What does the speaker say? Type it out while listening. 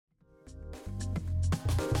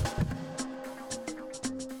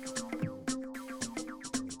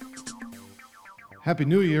Happy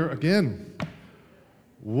New Year again.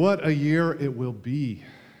 What a year it will be.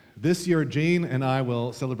 This year, Jane and I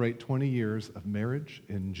will celebrate 20 years of marriage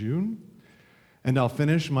in June, and I'll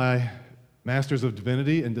finish my Master's of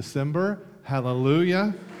Divinity in December.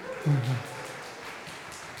 Hallelujah.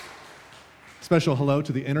 Special hello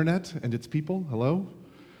to the internet and its people. Hello.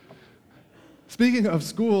 Speaking of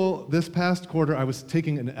school, this past quarter I was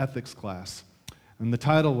taking an ethics class, and the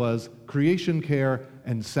title was Creation Care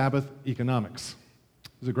and Sabbath Economics.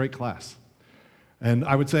 It was a great class. And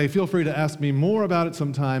I would say, feel free to ask me more about it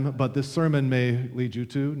sometime, but this sermon may lead you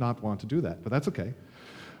to not want to do that, but that's okay.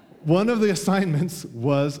 One of the assignments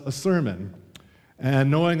was a sermon.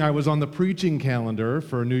 And knowing I was on the preaching calendar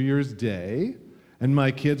for New Year's Day, and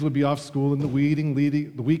my kids would be off school in the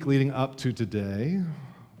week leading up to today, you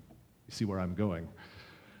see where I'm going.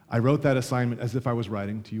 I wrote that assignment as if I was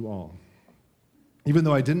writing to you all. Even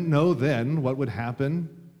though I didn't know then what would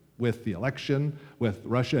happen with the election, with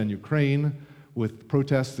Russia and Ukraine, with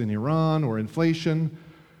protests in Iran or inflation,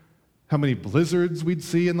 how many blizzards we'd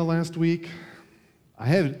see in the last week. I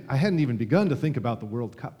hadn't even begun to think about the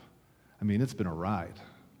World Cup. I mean, it's been a ride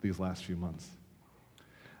these last few months.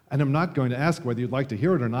 And I'm not going to ask whether you'd like to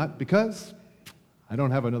hear it or not, because I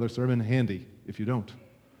don't have another sermon handy if you don't.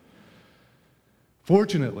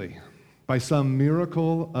 Fortunately, by some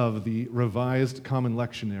miracle of the Revised Common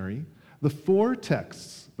Lectionary, the 4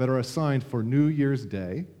 texts that are assigned for New Year's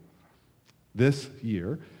Day this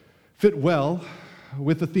year fit well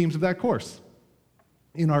with the themes of that course.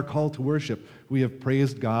 In our call to worship, we have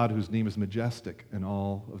praised God whose name is majestic in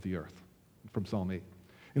all of the earth, from Psalm 8.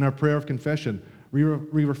 In our prayer of confession, we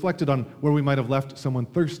reflected on where we might have left someone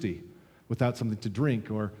thirsty without something to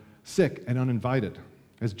drink, or sick and uninvited,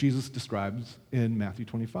 as Jesus describes in Matthew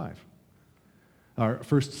 25. Our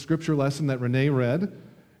first scripture lesson that Renee read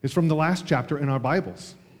is from the last chapter in our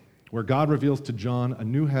Bibles, where God reveals to John a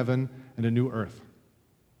new heaven and a new earth.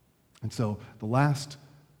 And so the last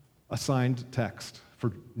assigned text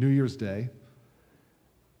for New Year's Day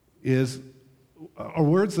are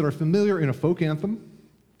words that are familiar in a folk anthem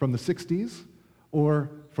from the 60s or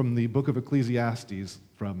from the book of Ecclesiastes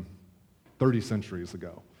from 30 centuries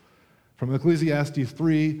ago. From Ecclesiastes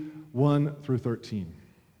 3, 1 through 13.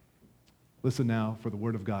 Listen now for the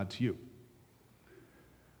word of God to you.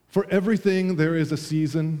 For everything there is a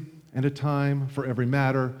season and a time for every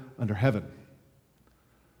matter under heaven.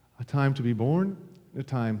 A time to be born and a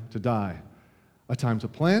time to die. A time to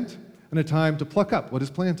plant and a time to pluck up what is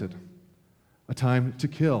planted. A time to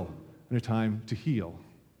kill and a time to heal.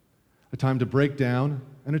 A time to break down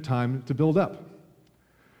and a time to build up.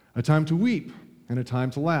 A time to weep and a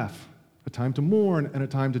time to laugh. A time to mourn and a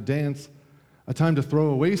time to dance. A time to throw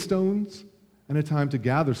away stones and a time to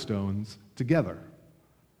gather stones together.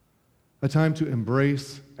 A time to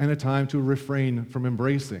embrace and a time to refrain from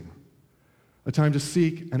embracing. A time to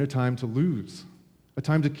seek and a time to lose. A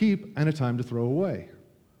time to keep and a time to throw away.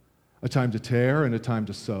 A time to tear and a time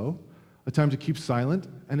to sow. A time to keep silent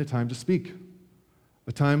and a time to speak.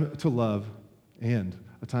 A time to love and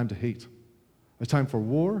a time to hate. A time for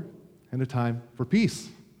war and a time for peace.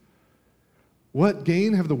 What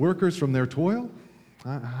gain have the workers from their toil?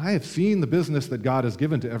 I have seen the business that God has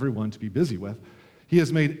given to everyone to be busy with. He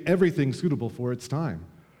has made everything suitable for its time.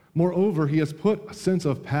 Moreover, he has put a sense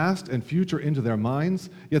of past and future into their minds,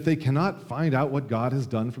 yet they cannot find out what God has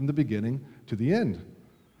done from the beginning to the end.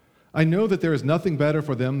 I know that there is nothing better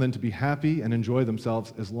for them than to be happy and enjoy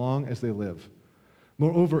themselves as long as they live.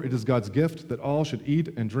 Moreover, it is God's gift that all should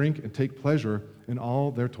eat and drink and take pleasure in all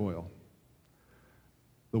their toil.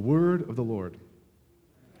 The word of the Lord.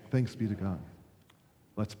 Thanks be to God.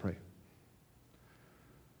 Let's pray.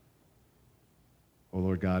 Oh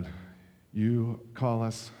Lord God, you call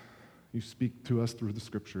us, you speak to us through the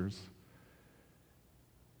scriptures.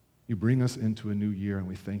 You bring us into a new year, and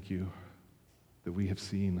we thank you that we have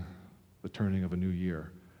seen the turning of a new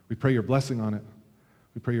year. We pray your blessing on it.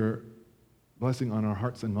 We pray your blessing on our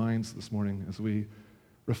hearts and minds this morning as we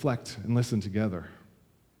reflect and listen together.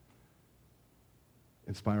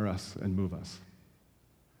 Inspire us and move us.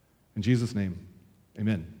 In Jesus' name,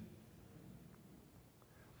 amen.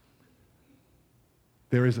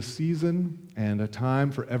 There is a season and a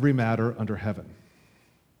time for every matter under heaven.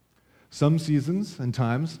 Some seasons and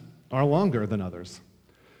times are longer than others.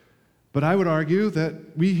 But I would argue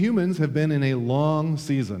that we humans have been in a long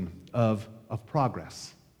season of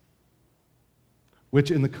progress, which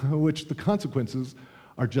the consequences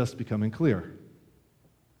are just becoming clear.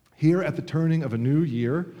 Here at the turning of a new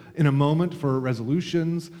year, in a moment for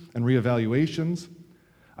resolutions and reevaluations,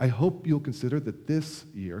 I hope you'll consider that this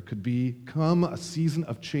year could become a season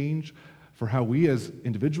of change for how we as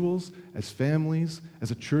individuals, as families, as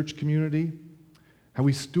a church community, how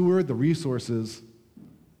we steward the resources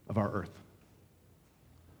of our earth.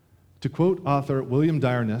 To quote author William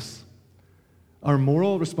Dyrness, our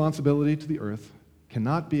moral responsibility to the earth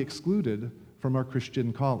cannot be excluded from our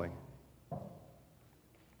Christian calling.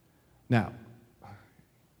 Now,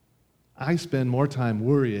 I spend more time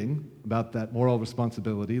worrying about that moral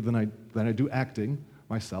responsibility than I do acting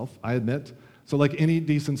myself, I admit. So like any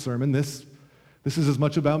decent sermon, this is as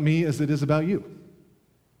much about me as it is about you.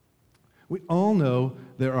 We all know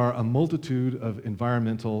there are a multitude of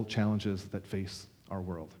environmental challenges that face our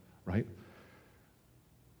world, right?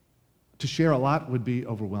 To share a lot would be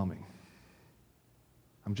overwhelming.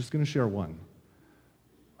 I'm just going to share one.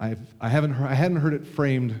 I hadn't heard it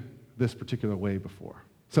framed this particular way before.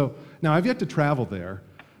 So now I've yet to travel there,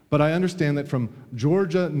 but I understand that from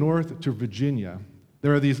Georgia north to Virginia,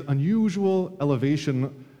 there are these unusual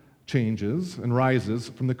elevation changes and rises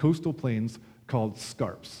from the coastal plains called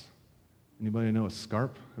scarps. Anybody know a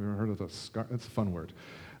scarp? Have you ever heard of a scarp? That's a fun word.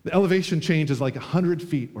 The elevation change is like 100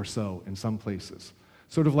 feet or so in some places,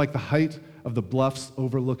 sort of like the height of the bluffs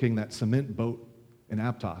overlooking that cement boat in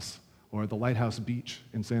Aptos or the Lighthouse Beach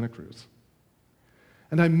in Santa Cruz.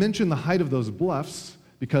 And I mention the height of those bluffs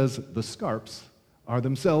because the scarps are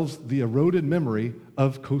themselves the eroded memory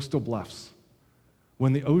of coastal bluffs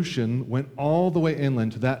when the ocean went all the way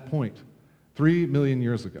inland to that point 3 million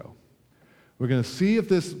years ago. We're going to see if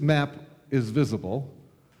this map is visible.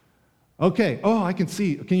 Okay, I can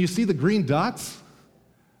see. Can you see the green dots?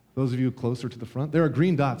 Those of you closer to the front, there are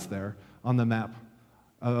green dots there on the map,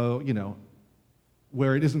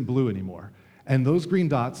 where it isn't blue anymore. And those green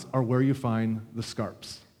dots are where you find the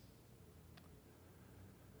scarps.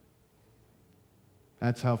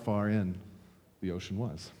 That's how far in the ocean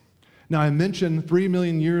was. Now, I mentioned 3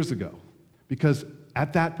 million years ago because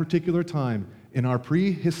at that particular time in our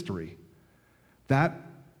prehistory, that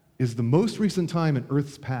is the most recent time in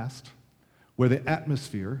Earth's past where the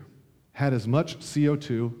atmosphere had as much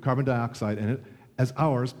CO2, carbon dioxide, in it as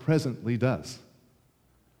ours presently does.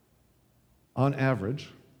 On average,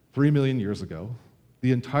 3 million years ago,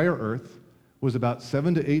 the entire Earth was about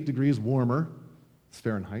 7 to 8 degrees warmer, it's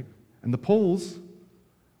Fahrenheit, and the poles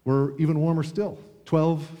were even warmer still,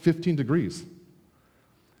 12, 15 degrees.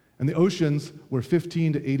 And the oceans were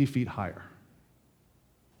 15 to 80 feet higher.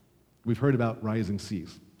 We've heard about rising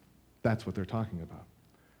seas. That's what they're talking about.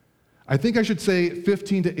 I think I should say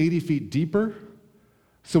 15 to 80 feet deeper,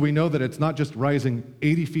 so we know that it's not just rising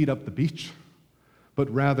 80 feet up the beach, but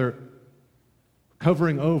rather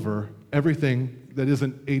covering over everything that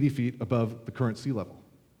isn't 80 feet above the current sea level.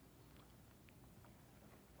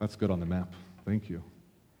 That's good on the map. Thank you.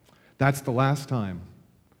 That's the last time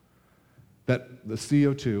that the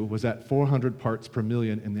CO2 was at 400 parts per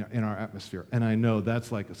million in our atmosphere. And I know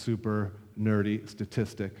that's like a super nerdy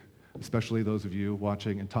statistic, especially those of you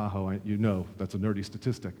watching in Tahoe, you know that's a nerdy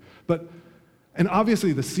statistic. And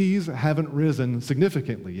obviously the seas haven't risen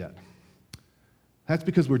significantly yet. That's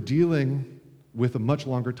because we're dealing with a much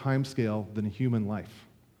longer time scale than a human life.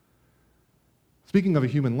 Speaking of a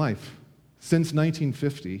human life, since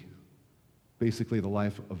 1950, basically the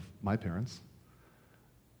life of my parents,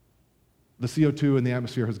 the CO2 in the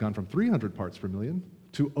atmosphere has gone from 300 parts per million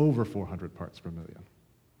to over 400 parts per million.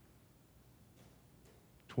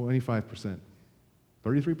 25%,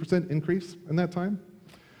 33% increase in that time.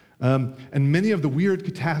 And many of the weird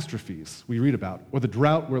catastrophes we read about, or the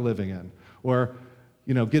drought we're living in, or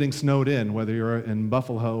getting snowed in, whether you're in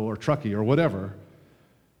Buffalo or Truckee or whatever,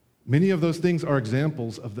 many of those things are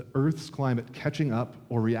examples of the Earth's climate catching up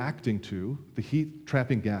or reacting to the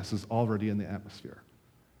heat-trapping gases already in the atmosphere.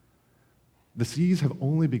 The seas have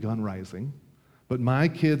only begun rising, but my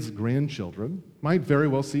kids' grandchildren might very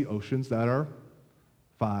well see oceans that are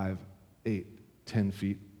 5, 8, 10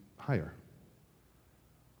 feet higher.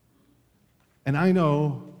 And I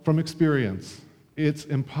know from experience, it's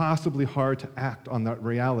impossibly hard to act on that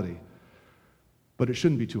reality, but it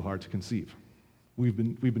shouldn't be too hard to conceive. We've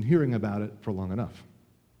been hearing about it for long enough.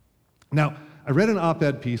 Now, I read an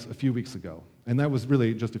op-ed piece a few weeks ago, and that was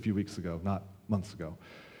really just a few weeks ago, not months ago.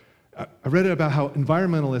 I read it about how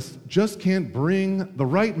environmentalists just can't bring the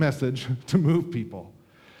right message to move people.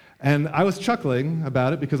 And I was chuckling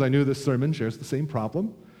about it because I knew this sermon shares the same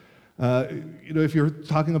problem. If you're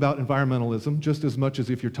talking about environmentalism, just as much as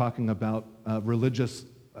if you're talking about religious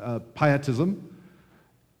pietism,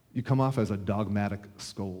 you come off as a dogmatic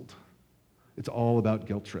scold. It's all about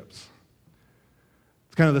guilt trips.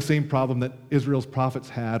 It's kind of the same problem that Israel's prophets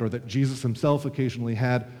had, or that Jesus himself occasionally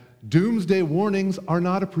had. Doomsday warnings are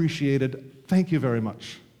not appreciated. Thank you very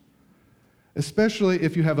much. especially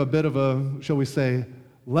if you have a bit of a, shall we say,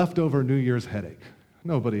 leftover New Year's headache.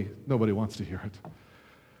 Nobody wants to hear it.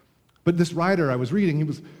 But this writer I was reading, he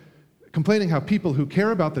was complaining how people who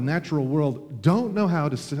care about the natural world don't know how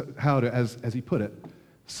to, as he put it,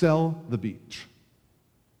 sell the beach.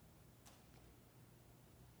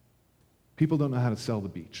 People don't know how to sell the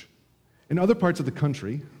beach. In other parts of the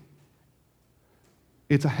country,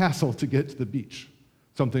 it's a hassle to get to the beach,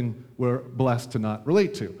 something we're blessed to not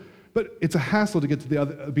relate to. But it's a hassle to get to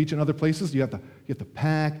the beach in other places. You have to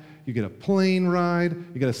pack, you get a plane ride,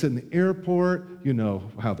 you got to sit in the airport. You know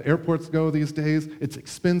how the airports go these days. It's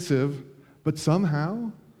expensive, but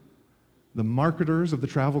somehow the marketers of the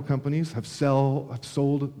travel companies have sold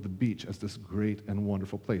the beach as this great and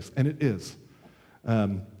wonderful place, and it is.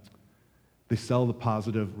 They sell the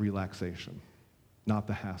positive relaxation, not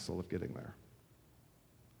the hassle of getting there.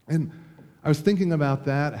 And I was thinking about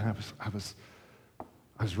that, and I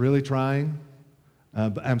was really trying,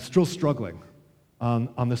 but I'm still struggling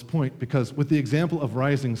on this point, because with the example of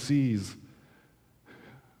rising seas,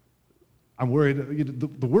 I'm worried.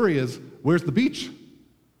 The worry is, where's the beach?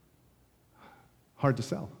 Hard to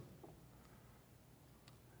sell.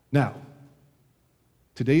 Now,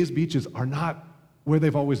 today's beaches are not where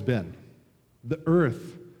they've always been. The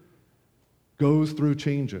earth goes through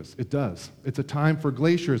changes. It does. It's a time for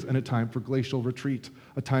glaciers and a time for glacial retreat,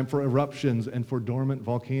 a time for eruptions and for dormant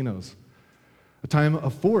volcanoes, a time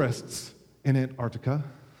of forests in Antarctica,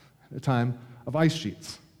 a time of ice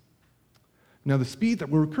sheets. Now, the speed that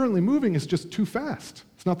we're currently moving is just too fast.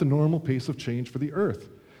 It's not the normal pace of change for the earth.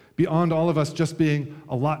 Beyond all of us just being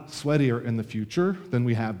a lot sweatier in the future than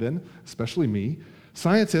we have been, especially me,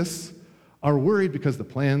 scientists are worried because the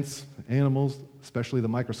plants, animals, especially the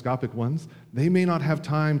microscopic ones, they may not have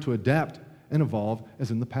time to adapt and evolve as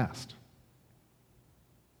in the past.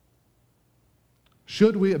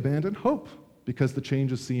 Should we abandon hope because the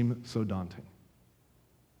changes seem so daunting?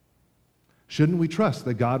 Shouldn't we trust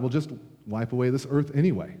that God will just wipe away this earth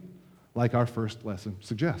anyway, like our first lesson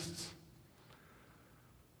suggests?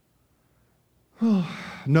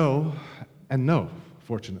 No, and no,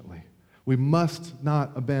 fortunately. We must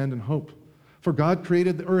not abandon hope. For God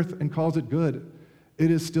created the earth and calls it good.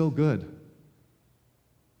 It is still good.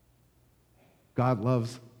 God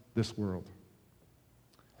loves this world.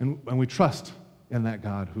 And we trust in that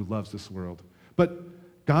God who loves this world.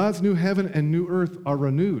 But God's new heaven and new earth are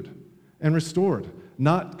renewed and restored,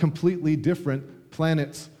 not completely different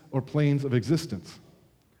planets or planes of existence.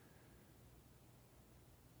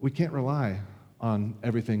 We can't rely on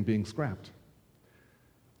everything being scrapped.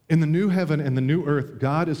 In the new heaven and the new earth,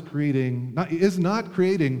 God is not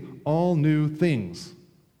creating all new things,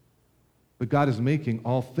 but God is making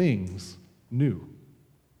all things new.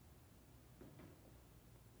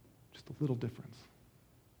 Just a little difference.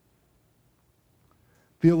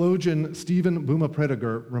 Theologian Stephen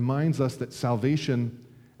Bouma-Prediger reminds us that salvation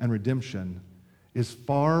and redemption is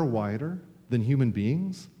far wider than human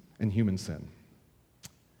beings and human sin.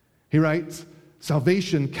 He writes,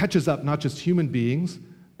 salvation catches up not just human beings,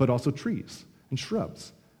 but also trees and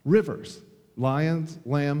shrubs, rivers, lions,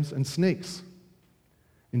 lambs, and snakes.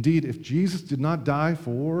 Indeed, if Jesus did not die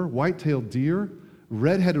for white-tailed deer,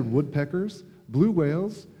 red-headed woodpeckers, blue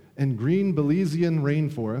whales, and green Belizean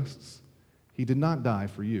rainforests, he did not die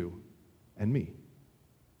for you and me.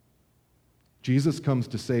 Jesus comes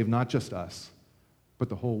to save not just us, but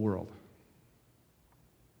the whole world.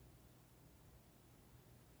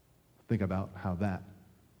 Think about how that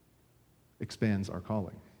expands our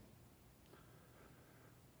calling.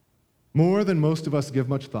 More than most of us give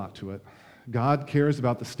much thought to it, God cares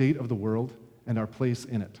about the state of the world and our place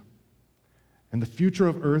in it, and the future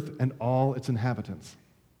of earth and all its inhabitants.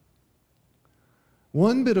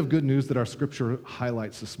 One bit of good news that our scripture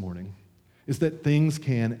highlights this morning is that things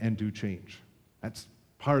can and do change. That's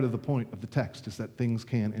part of the point of the text, is that things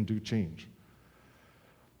can and do change.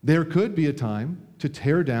 There could be a time to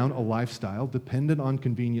tear down a lifestyle dependent on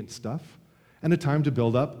convenient stuff, and a time to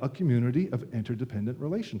build up a community of interdependent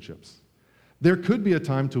relationships. There could be a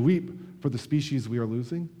time to weep for the species we are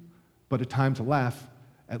losing, but a time to laugh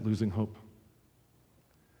at losing hope.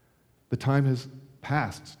 The time has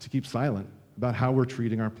passed to keep silent about how we're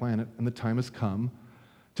treating our planet, and the time has come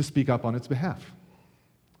to speak up on its behalf.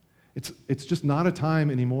 It's just not a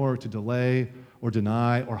time anymore to delay or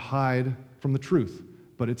deny or hide from the truth,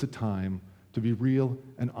 but it's a time to be real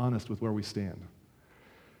and honest with where we stand.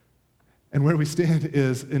 And where we stand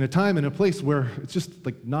is in a time and a place where it's just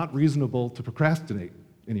not reasonable to procrastinate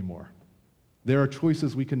anymore. There are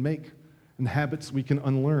choices we can make and habits we can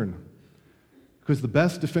unlearn. Because the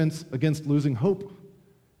best defense against losing hope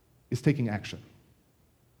is taking action.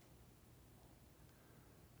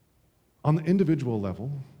 On the individual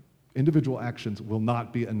level, individual actions will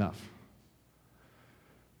not be enough.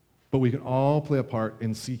 But we can all play a part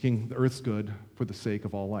in seeking the earth's good for the sake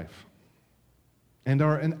of all life. And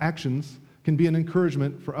our actions can be an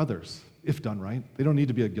encouragement for others, if done right. They don't need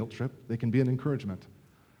to be a guilt trip. They can be an encouragement.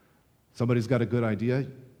 Somebody's got a good idea,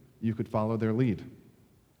 you could follow their lead.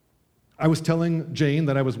 I was telling Jane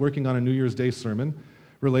that I was working on a New Year's Day sermon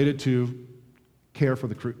related to care for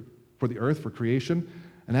the earth, for creation,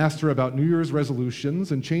 and asked her about New Year's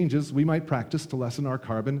resolutions and changes we might practice to lessen our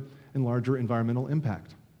carbon and larger environmental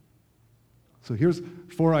impact. So here's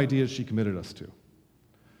 4 ideas she committed us to.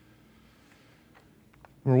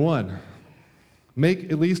 Number 1,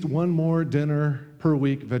 make at least one more dinner per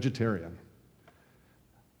week vegetarian.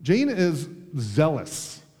 Jane is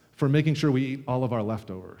zealous for making sure we eat all of our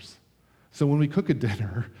leftovers. So when we cook a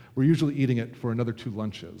dinner, we're usually eating it for another 2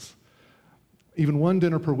 lunches. Even one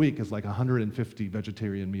dinner per week is like 150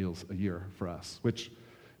 vegetarian meals a year for us, which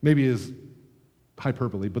maybe is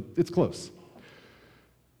hyperbole, but it's close.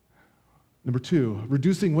 Number 2,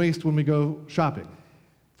 reducing waste when we go shopping.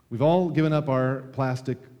 We've all given up our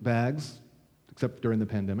plastic bags, except during the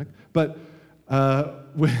pandemic, but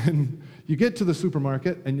when you get to the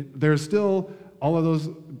supermarket and there's still all of those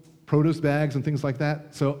produce bags and things like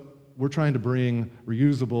that, so we're trying to bring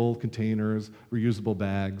reusable containers, reusable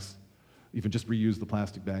bags, even just reuse the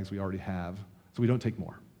plastic bags we already have, so we don't take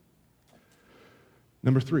more.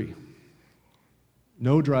 Number 3,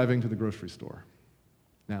 no driving to the grocery store.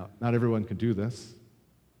 Now, not everyone can do this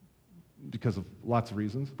because of lots of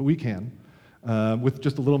reasons, but we can with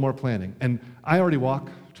just a little more planning. And I already walk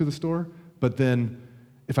to the store, but then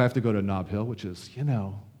if I have to go to Nob Hill, which is,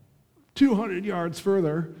 200 yards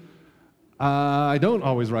further, I don't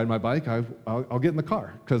always ride my bike. I'll get in the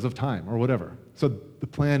car because of time or whatever. So the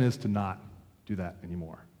plan is to not do that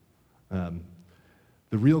anymore.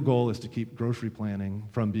 The real goal is to keep grocery planning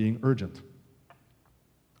from being urgent.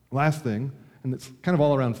 Last thing, and it's kind of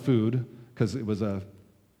all around food, because it was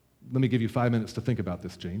let me give you 5 minutes to think about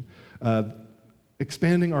this, Jane.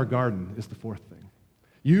 Expanding our garden is the 4th thing.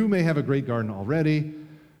 You may have a great garden already.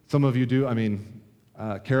 Some of you do.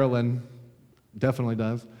 Carolyn definitely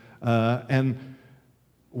does. And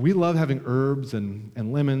we love having herbs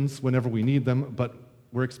and lemons whenever we need them, but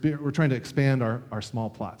we're trying to expand our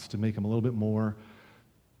small plots to make them a little bit more,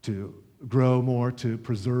 to grow more, to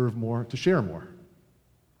preserve more, to share more.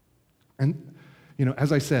 And,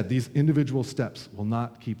 as I said, these individual steps will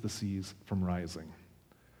not keep the seas from rising.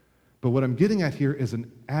 But what I'm getting at here is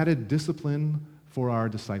an added discipline for our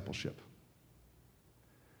discipleship.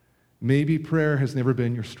 Maybe prayer has never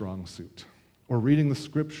been your strong suit, or reading the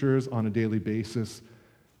scriptures on a daily basis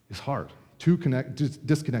is hard, too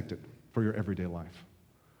disconnected for your everyday life.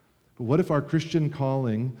 But what if our Christian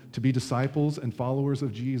calling to be disciples and followers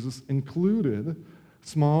of Jesus included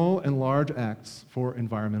small and large acts for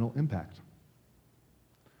environmental impact?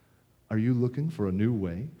 Are you looking for a new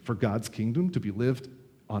way for God's kingdom to be lived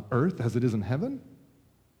on earth as it is in heaven?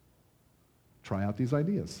 Try out these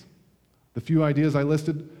ideas. The few ideas I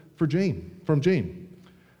listed from Jane.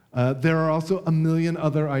 There are also a million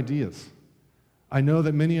other ideas. I know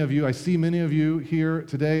that I see many of you here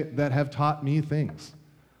today that have taught me things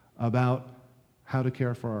about how to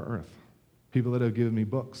care for our earth. People that have given me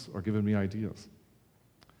books or given me ideas.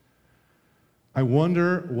 I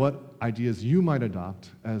wonder what ideas you might adopt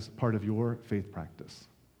as part of your faith practice.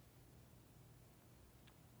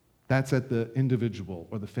 That's at the individual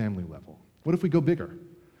or the family level. What if we go bigger?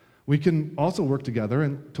 We can also work together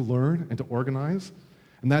and to learn and to organize,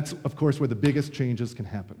 and that's, of course, where the biggest changes can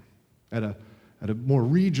happen, at a more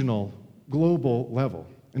regional, global level.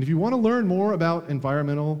 And if you want to learn more about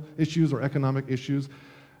environmental issues or economic issues,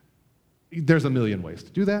 there's a million ways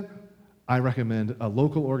to do that. I recommend a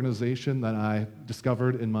local organization that I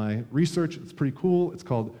discovered in my research. It's pretty cool. It's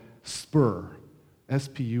called SPUR,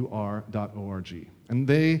 SPUR.org. And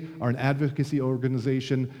they are an advocacy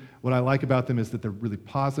organization. What I like about them is that they're really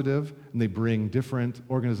positive, and they bring different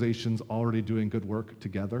organizations already doing good work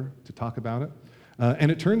together to talk about it. And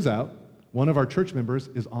it turns out one of our church members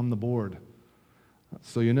is on the board.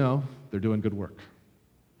 So they're doing good work.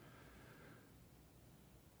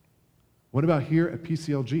 What about here at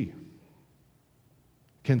PCLG?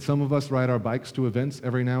 Can some of us ride our bikes to events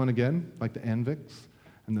every now and again, like the Anviks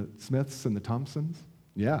and the Smiths and the Thompsons?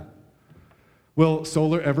 Yeah. Will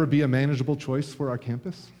solar ever be a manageable choice for our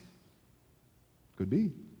campus? Could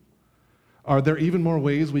be. Are there even more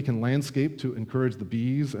ways we can landscape to encourage the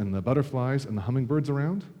bees and the butterflies and the hummingbirds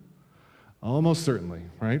around? Almost certainly,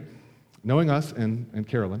 right? Knowing us and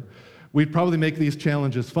Carolyn, we'd probably make these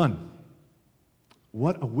challenges fun.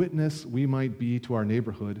 What a witness we might be to our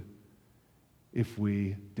neighborhood if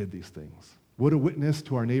we did these things? What a witness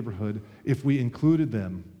to our neighborhood if we included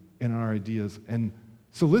them in our ideas and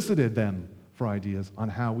solicited them for ideas on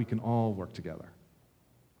how we can all work together.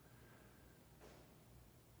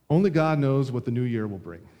 Only God knows what the new year will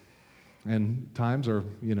bring. And times are,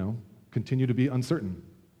 continue to be uncertain.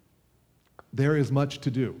 There is much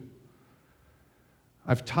to do.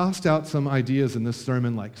 I've tossed out some ideas in this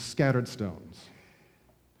sermon like scattered stones.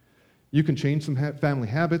 You can change some family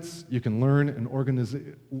habits. You can learn and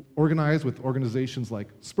organize with organizations like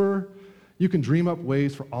Spur. You can dream up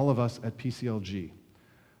ways for all of us at PCLG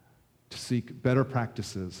to seek better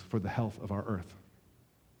practices for the health of our earth.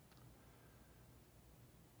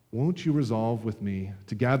 Won't you resolve with me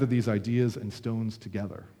to gather these ideas and stones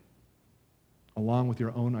together, along with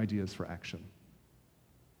your own ideas for action?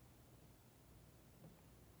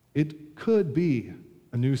 It could be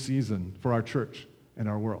a new season for our church and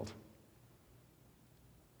our world,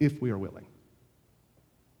 if we are willing.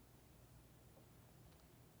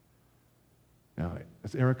 Now,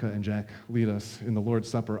 as Erica and Jack lead us in the Lord's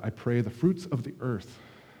Supper, I pray the fruits of the earth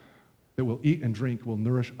that we'll eat and drink will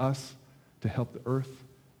nourish us to help the earth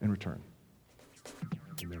in return.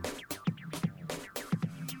 Amen.